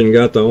Legend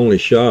got the only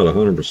shot,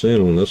 100%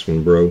 on this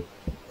one, bro.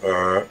 All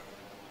right.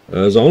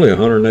 It's only a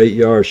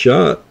 108-yard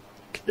shot.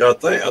 Yeah,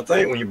 I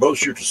think when you both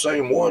shoot the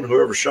same one,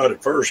 whoever shot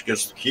it first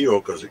gets the kill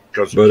because it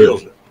kills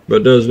it.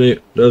 But doesn't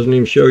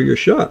even show your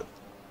shot.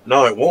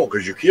 No, it won't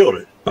because you killed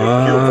it.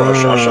 I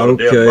shot a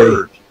dead okay.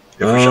 bird. If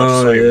we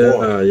shot the same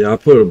one. Yeah, I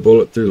put a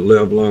bullet through the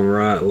left lung,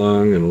 right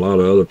lung, and a lot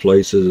of other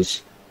places.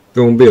 It's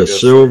going to be a Yes,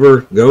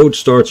 silver. Gold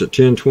starts at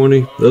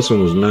 1020. This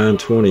one was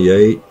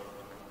 928.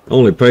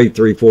 Only paid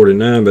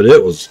 $349, but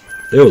it was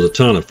a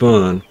ton of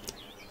fun.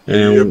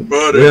 And Yeah,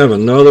 buddy. we have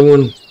another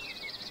one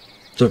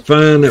to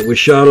find that we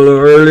shot a little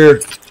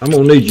earlier. I'm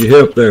gonna need your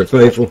help there,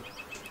 Faithful.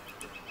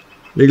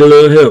 Need a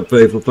little help,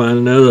 Faithful,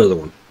 finding that other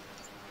one.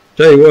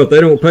 Tell you what,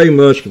 they don't pay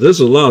much, but this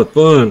is a lot of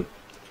fun,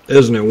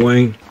 isn't it,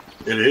 Wayne?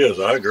 It is.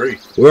 I agree.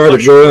 We ought I like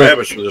to go shooting out.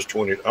 rabbits for this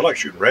 20. I like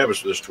shooting rabbits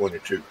for this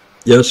 22.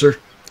 Yes, sir.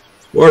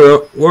 We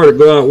ought to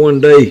go out one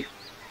day,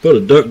 put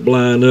a duck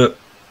blind up,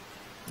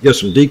 get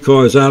some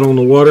decoys out on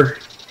the water.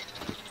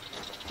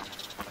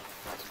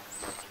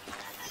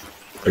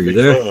 Are you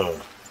there?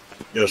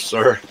 Yes,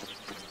 sir.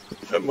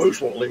 That moose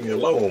won't leave me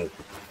alone.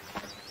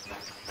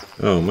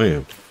 Oh,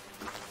 man.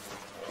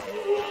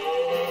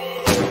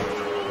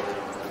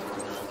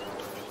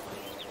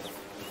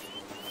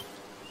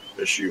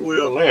 Yes, you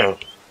will now.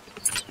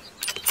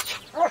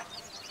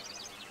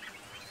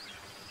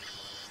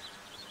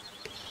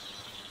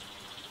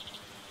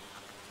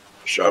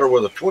 Shot her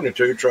with a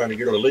 22 trying to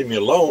get her to leave me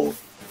alone.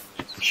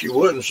 She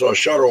wouldn't, so I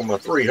shot her with my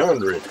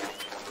 300.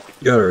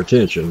 Got her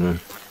attention,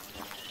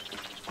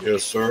 huh?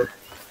 Yes, sir.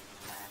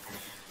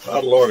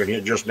 I'd logging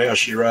here just now.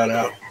 She right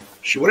out.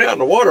 She went out in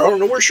the water. I don't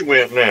know where she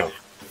went now.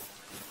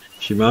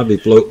 She might be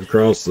floating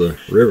across the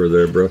river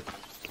there, bro.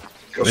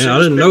 Man, See I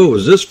this didn't big- know it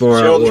was this far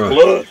See all out this where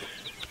blood?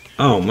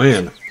 Oh,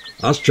 man.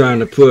 I was trying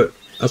to put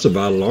That's a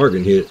vital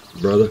organ hit,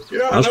 brother.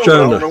 Yeah, I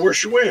don't know where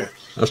she went.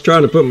 I was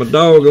trying to put my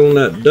dog on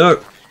that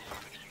duck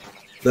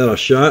that I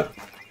shot,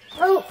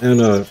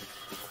 and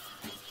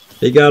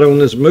he got on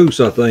this moose,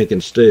 I think,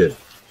 instead.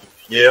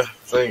 Yeah, I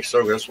think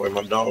so. That's why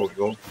my dog's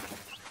going.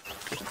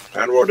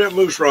 And where'd that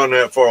moose run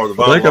that far?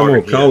 I think I'm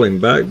gonna call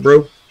him back,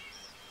 bro.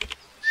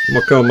 I'm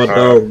gonna call my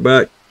dog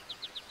back.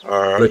 All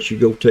right. Let you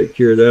go take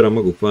care of that. I'm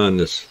gonna go find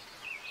this.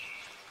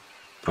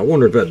 I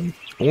wonder if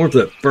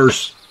that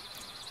first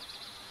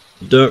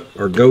duck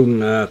or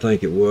golden eye, I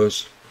think it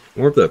was. I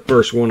wonder if that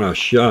first one I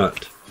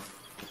shot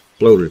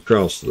floated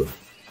across the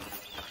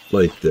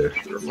lake there.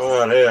 Sure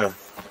might have.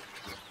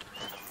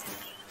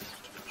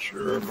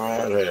 Sure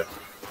might have.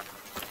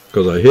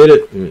 Because I hit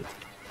it and it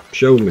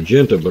showed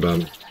magenta, but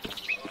I'm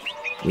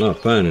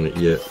not finding it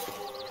yet.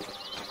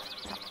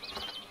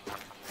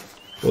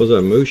 What was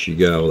that moose you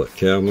got? That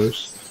cow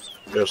moose?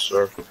 Yes,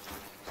 sir.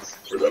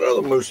 Where's that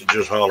other moose that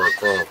just hollered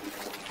from?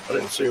 I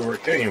didn't see where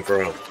it came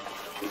from.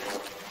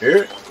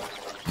 Hear it?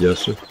 Yes,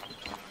 sir.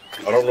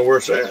 I don't know where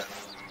it's at.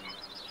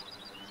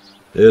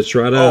 It's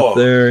right out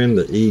there in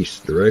the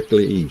east,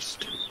 directly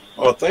east.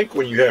 I think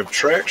when you have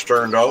tracks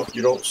turned off,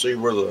 you don't see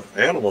where the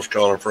animal's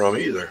calling from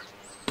either.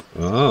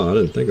 Oh, I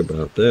didn't think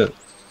about that.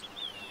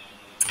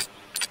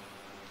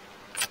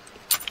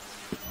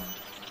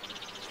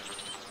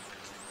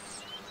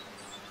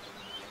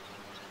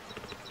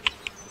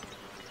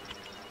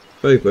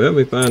 Faithful, help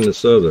me find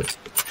this other.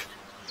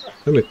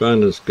 Let me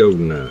find this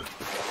golden eye.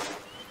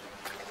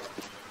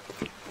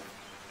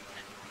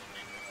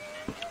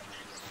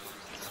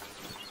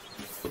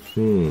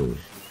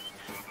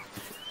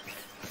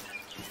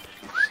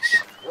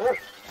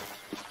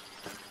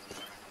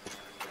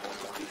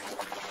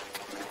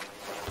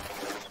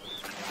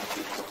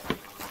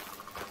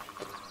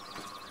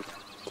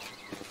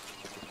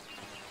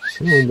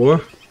 Come on, boy.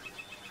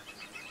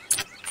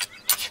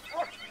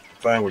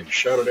 Find where you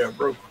shot it at,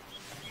 bro.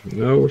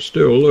 No, we're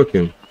still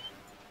looking.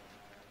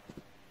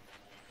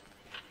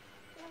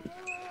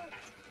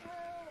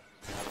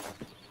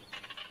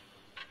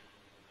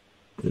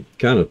 It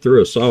kind of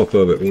threw us off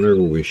of it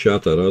whenever we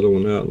shot that other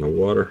one out in the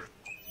water.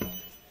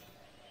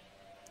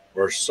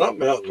 There's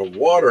something out in the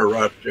water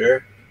right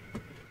there.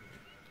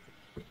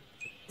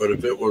 But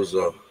if it was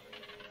a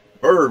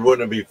bird,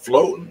 wouldn't it be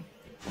floating?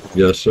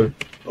 Yes, sir.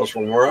 Because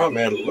from where I'm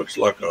at, it looks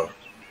like a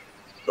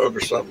duck or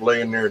something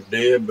laying there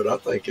dead, but I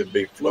think it'd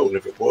be floating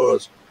if it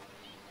was.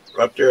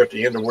 Right there at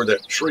the end of where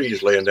that tree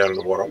is laying down in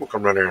the water. I'm gonna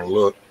come down there and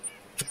look.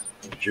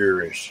 I'm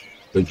curious.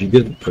 Did you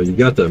get? You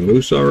got that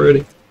moose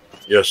already?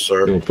 Yes,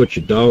 sir. You gonna put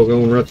your dog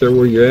on right there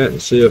where you're at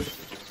and see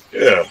if?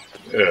 Yeah.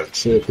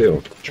 See if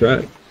he'll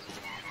track.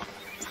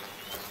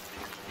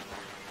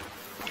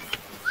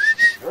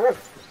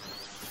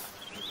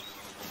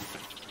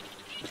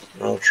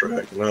 No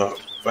track not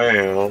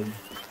found.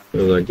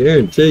 Because I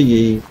guarantee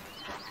you,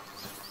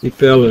 he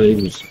fell and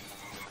he was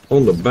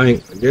on the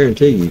bank. I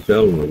guarantee you he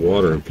fell in the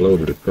water and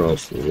floated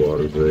across the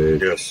water's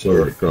edge. Yes, sir.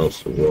 Floated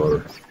across the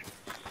water.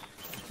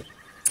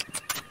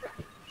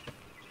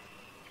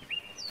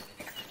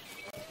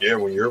 Yeah,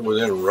 when you're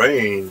within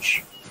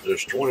range,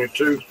 there's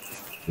 22.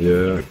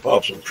 Yeah. It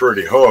pops them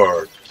pretty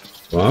hard.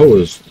 Well,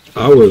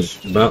 I was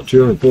about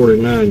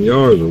 249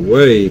 yards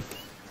away.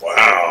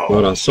 Wow.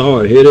 But I saw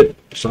it hit it.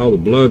 Saw the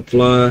blood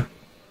fly.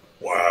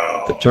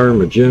 Wow. It turned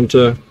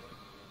magenta.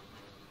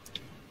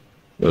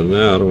 But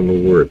now I don't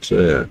know where it's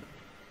at.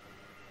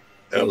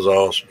 That was an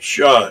awesome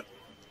shot.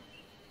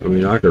 I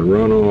mean, I could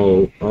run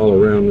all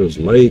around this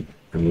lake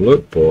and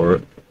look for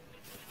it.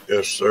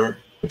 Yes, sir.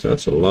 But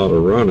that's a lot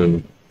of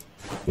running.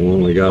 We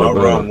only got I'll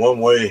about. run one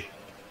way.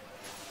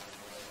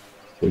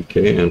 We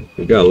can.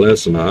 We got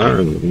less than an hour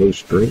in the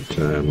moose drink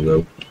time,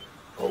 though.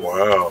 Oh,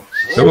 wow.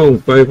 Come on,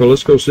 Faithful.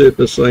 Let's go see if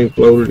this thing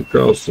floated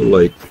across the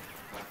lake.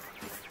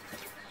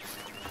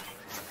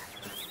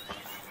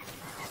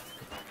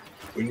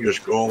 We can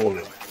just go on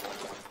and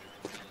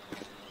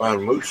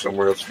find moose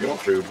somewhere else if you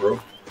want to, bro.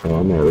 Oh,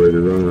 I'm already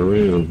running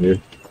around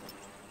here.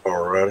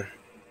 All righty.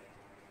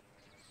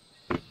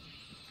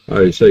 I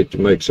always hate to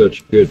make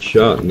such a good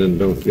shot and then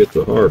don't get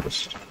the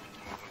harvest.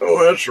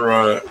 Oh, that's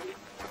right.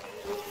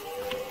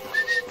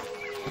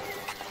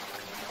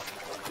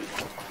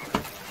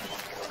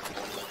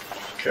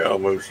 Cow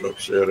moose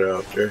upset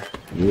out there.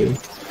 Yeah.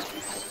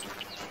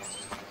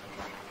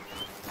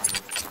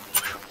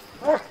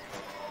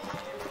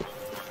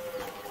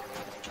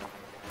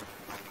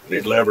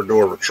 Need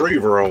Labrador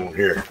Retriever on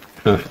here.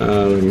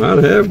 They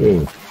might have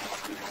one.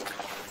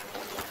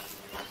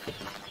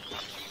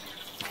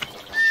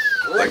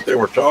 I think they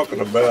were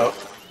talking about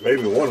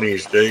maybe one of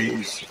these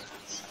days.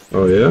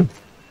 Oh, yeah?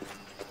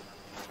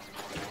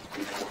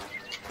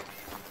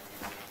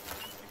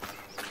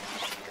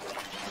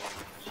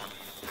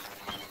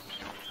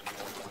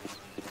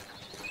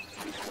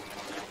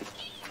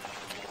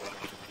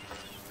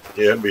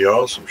 Yeah, it'd be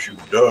awesome. Shoot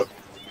duck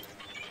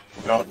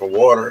out in the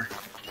water,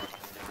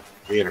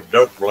 being a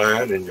duck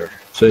blind, and you're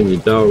Send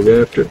your dog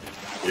after it.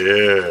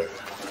 yeah,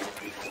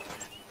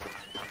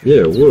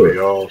 Yeah, it it'd would. be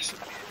awesome.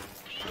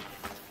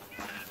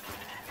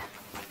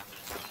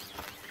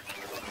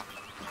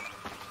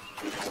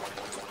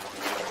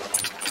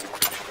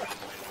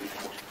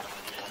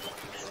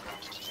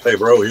 Hey,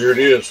 bro, here it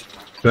is.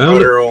 Found Right it?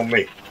 there on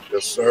me.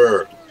 Yes,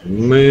 sir.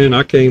 Man,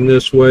 I came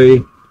this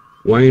way.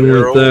 Wayne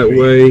There went on that me.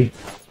 way.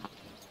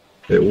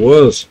 It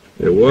was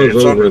It's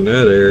over under- in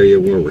that area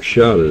where we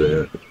shot it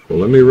at. Well,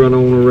 let me run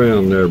on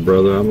around there,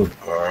 brother. All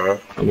right.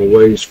 I'm a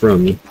ways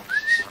from you.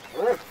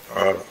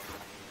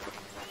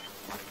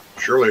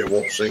 Surely it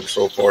won't sink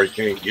so far you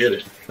can't get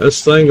it.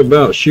 That's the thing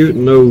about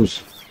shooting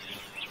those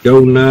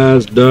golden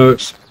eyes,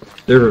 ducks,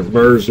 different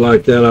birds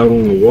like that out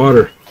on the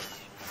water.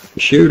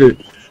 You shoot it,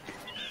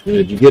 and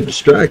if you get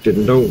distracted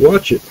and don't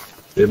watch it,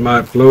 it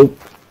might float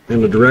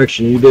in the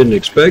direction you didn't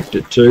expect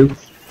it to.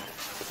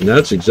 And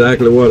that's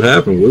exactly what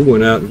happened. We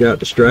went out and got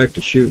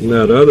distracted shooting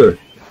that other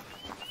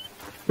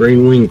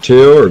green-winged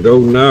teal or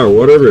golden eye or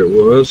whatever it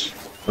was.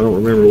 I don't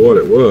remember what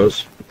it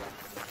was.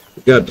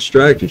 We got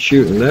distracted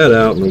shooting that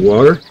out in the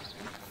water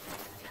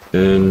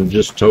and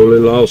just totally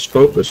lost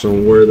focus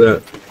on where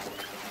that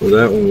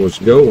one was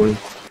going.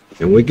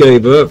 And we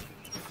gave up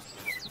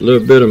a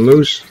little bit of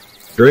moose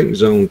drink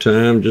zone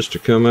time just to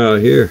come out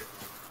here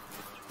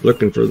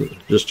looking for,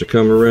 just to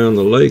come around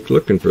the lake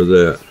looking for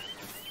that.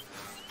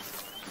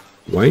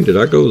 Wayne, did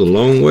I go the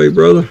long way,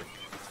 brother?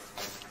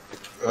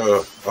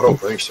 I don't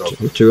think so.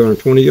 We're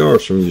 220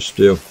 yards from you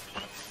still.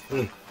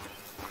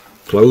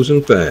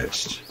 Closing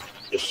fast.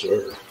 Yes,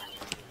 sir.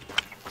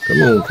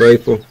 Come on,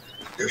 faithful.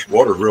 This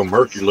water's real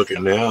murky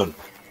looking now. And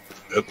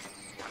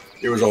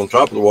it was on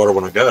top of the water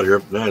when I got here,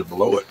 but now it's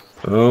below it.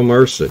 Oh,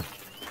 mercy.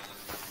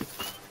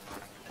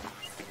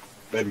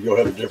 Maybe you'll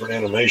have a different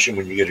animation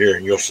when you get here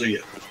and you'll see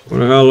it.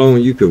 Wonder how long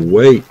you could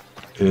wait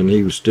and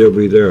he would still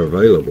be there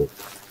available.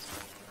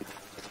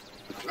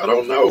 I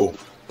don't know.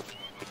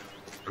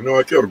 I know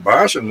I killed a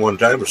bison one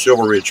time at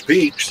Silver Ridge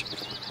Peaks.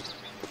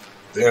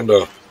 And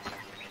it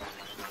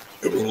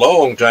was a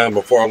long time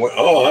before I went,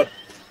 I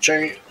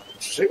changed.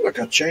 It seemed like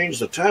I changed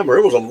the timer.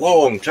 It was a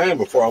long time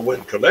before I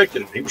went and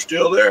collected it. He was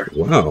still there.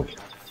 Wow.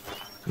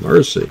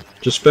 Mercy.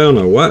 Just found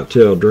a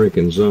whitetail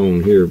drinking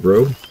zone here,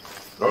 bro.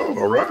 Oh,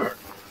 all right.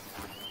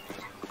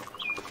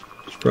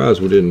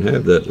 Surprised we didn't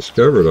have that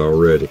discovered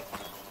already.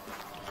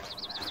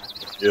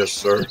 Yes,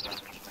 sir.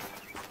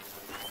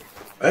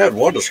 I had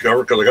one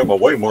discovered because I got my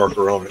way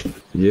marker on it.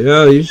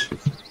 Yeah, he's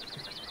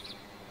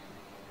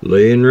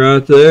laying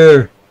right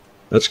there.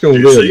 That's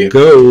going to be a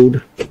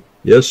gold.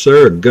 Yes,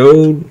 sir. A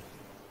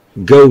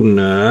golden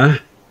eye.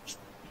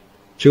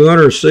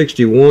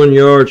 261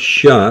 yard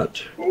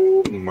shot.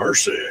 Oh,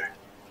 mercy.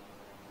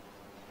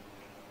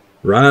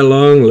 Right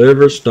lung,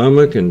 liver,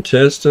 stomach,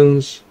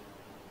 intestines.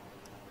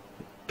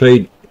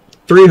 Paid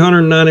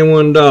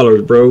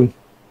 $391, bro.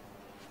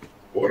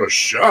 What a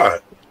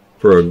shot.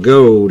 For a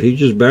gold. He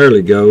just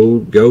barely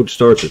gold. Gold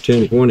starts at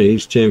 1020.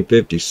 He's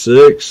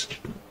 1056.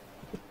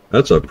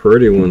 That's a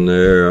pretty one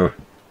there.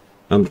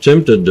 I'm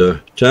tempted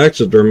to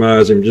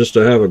taxidermize him just to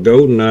have a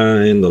golden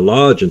eye in the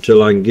lodge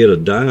until I can get a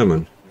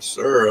diamond.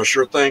 Sir, I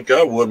sure think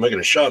I would, making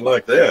a shot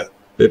like that.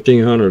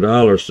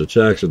 $1,500 to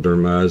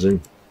taxidermize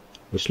him.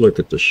 Let's look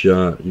at the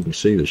shot. You can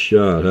see the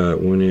shot, how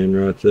it went in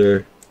right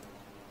there.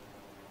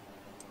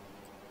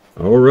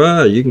 All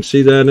right, you can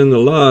see that in the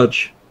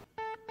lodge.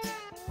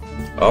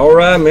 All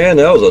right, man,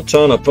 that was a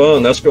ton of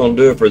fun. That's going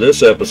to do it for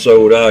this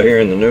episode out here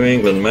in the New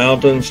England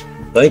mountains.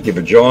 Thank you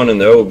for joining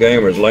the old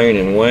Gamers Layne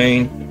and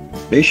Wayne.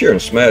 Be sure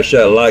and smash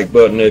that like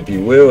button if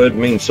you will. It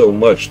means so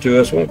much to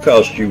us. Won't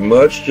cost you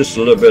much, just a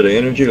little bit of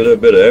energy, a little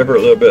bit of effort, a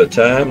little bit of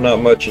time,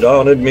 not much at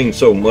all, and it means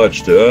so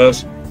much to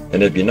us.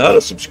 And if you're not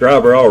a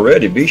subscriber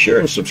already, be sure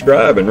and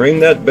subscribe and ring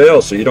that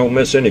bell so you don't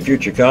miss any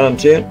future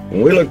content.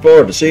 And we look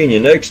forward to seeing you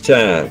next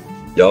time.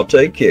 Y'all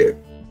take care.